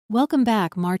Welcome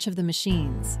back, March of the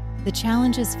Machines. The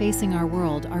challenges facing our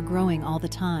world are growing all the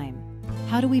time.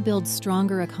 How do we build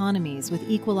stronger economies with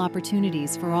equal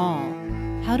opportunities for all?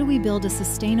 How do we build a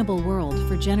sustainable world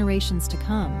for generations to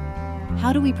come?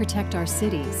 How do we protect our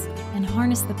cities and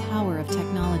harness the power of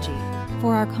technology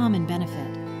for our common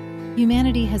benefit?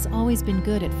 Humanity has always been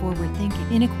good at forward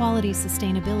thinking. Inequalities,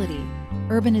 sustainability,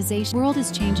 urbanization. The world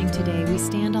is changing today. We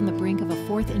stand on the brink of a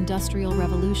fourth industrial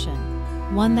revolution,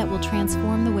 one that will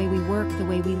transform the way we work, the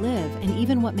way we live, and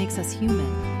even what makes us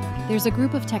human. There's a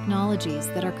group of technologies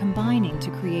that are combining to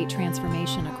create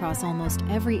transformation across almost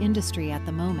every industry at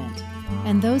the moment.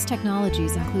 And those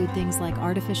technologies include things like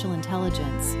artificial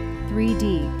intelligence,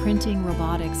 3D, printing,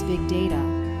 robotics, big data,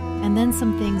 and then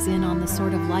some things in on the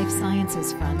sort of life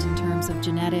sciences front in terms of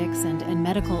genetics and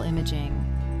medical imaging.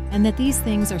 And that these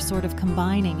things are sort of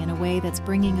combining in a way that's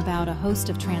bringing about a host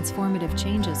of transformative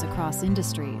changes across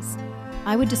industries.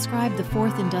 I would describe the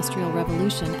fourth industrial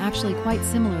revolution actually quite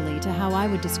similarly to how I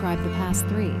would describe the past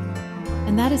three.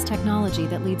 And that is technology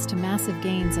that leads to massive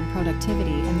gains in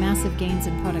productivity, and massive gains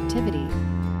in productivity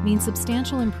mean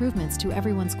substantial improvements to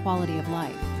everyone's quality of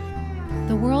life.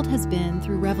 The world has been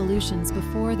through revolutions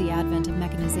before the advent of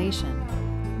mechanization,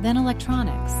 then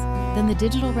electronics, then the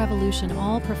digital revolution,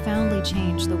 all profoundly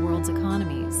changed the world's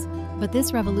economies. But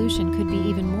this revolution could be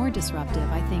even more disruptive.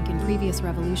 I think in previous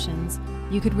revolutions,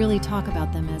 you could really talk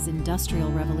about them as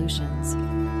industrial revolutions.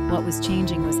 What was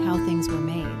changing was how things were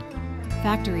made.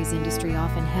 Factories industry,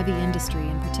 often heavy industry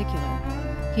in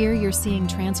particular. Here you're seeing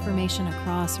transformation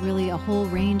across really a whole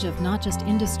range of not just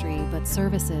industry, but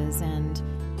services and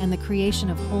the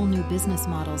creation of whole new business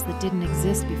models that didn't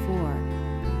exist before.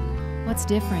 What's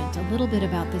different a little bit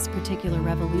about this particular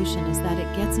revolution is that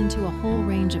it gets into a whole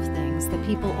range of things that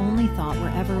people only thought were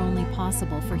ever only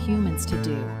possible for humans to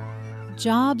do.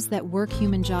 Jobs that were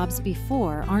human jobs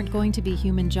before aren't going to be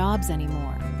human jobs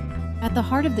anymore. At the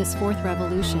heart of this fourth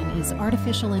revolution is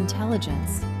artificial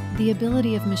intelligence, the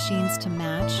ability of machines to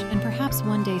match and perhaps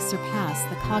one day surpass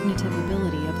the cognitive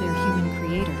ability of their human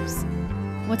creators.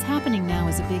 What's happening now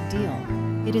is a big deal.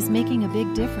 It is making a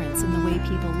big difference in the way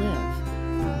people live.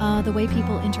 The way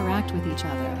people interact with each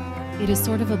other. It is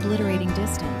sort of obliterating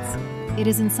distance. It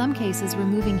is in some cases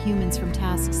removing humans from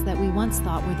tasks that we once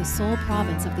thought were the sole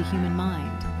province of the human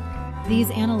mind. These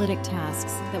analytic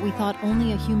tasks that we thought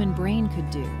only a human brain could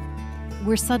do,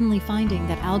 we're suddenly finding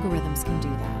that algorithms can do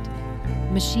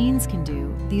that. Machines can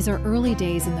do. These are early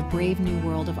days in the brave new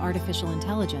world of artificial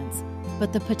intelligence,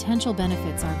 but the potential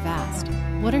benefits are vast.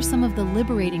 What are some of the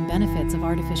liberating benefits of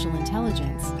artificial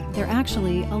intelligence? They're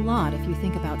actually a lot if you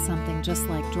think about something just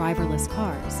like driverless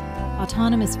cars.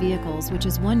 Autonomous vehicles, which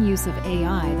is one use of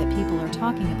AI that people are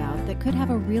talking about that could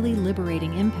have a really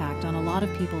liberating impact on a lot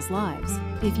of people's lives.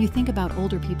 If you think about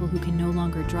older people who can no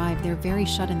longer drive, they're very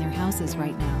shut in their houses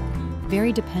right now,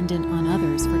 very dependent on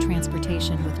others for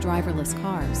transportation with driverless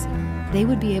cars. They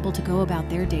would be able to go about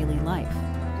their daily life.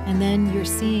 And then you're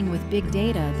seeing with big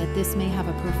data that this may have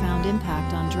a profound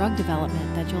impact on drug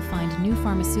development, that you'll find new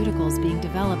pharmaceuticals being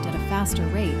developed at a faster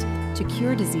rate to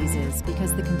cure diseases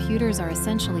because the computers are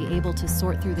essentially able to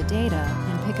sort through the data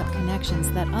and pick up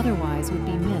connections that otherwise would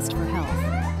be missed for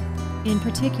health. In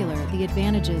particular, the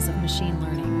advantages of machine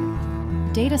learning.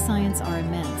 Data science are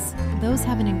immense. Those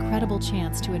have an incredible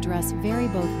chance to address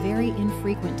both very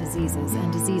infrequent diseases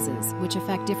and diseases which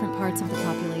affect different parts of the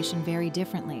population very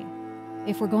differently.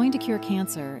 If we're going to cure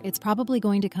cancer, it's probably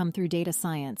going to come through data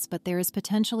science, but there is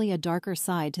potentially a darker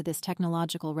side to this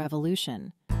technological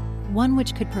revolution. One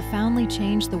which could profoundly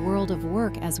change the world of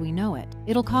work as we know it.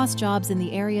 It'll cost jobs in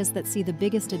the areas that see the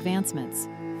biggest advancements.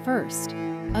 First,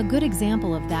 a good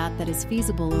example of that is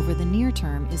feasible over the near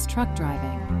term is truck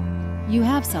driving. You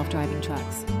have self-driving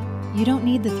trucks. You don't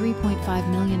need the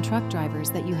 3.5 million truck drivers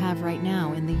that you have right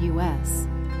now in the US.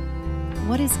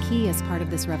 What is key as part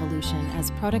of this revolution as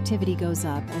productivity goes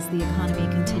up, as the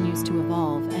economy continues to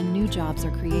evolve and new jobs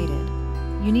are created?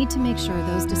 You need to make sure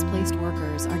those displaced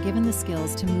workers are given the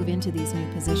skills to move into these new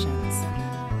positions.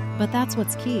 But that's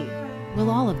what's key. Will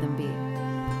all of them be?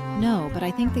 No, but I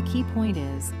think the key point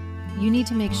is, you need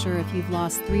to make sure if you've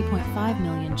lost 3.5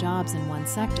 million jobs in one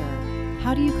sector,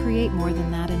 how do you create more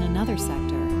than that in another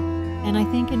sector? And I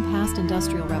think in past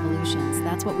industrial revolutions,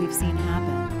 that's what we've seen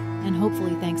happen. And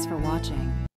hopefully, thanks for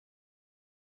watching.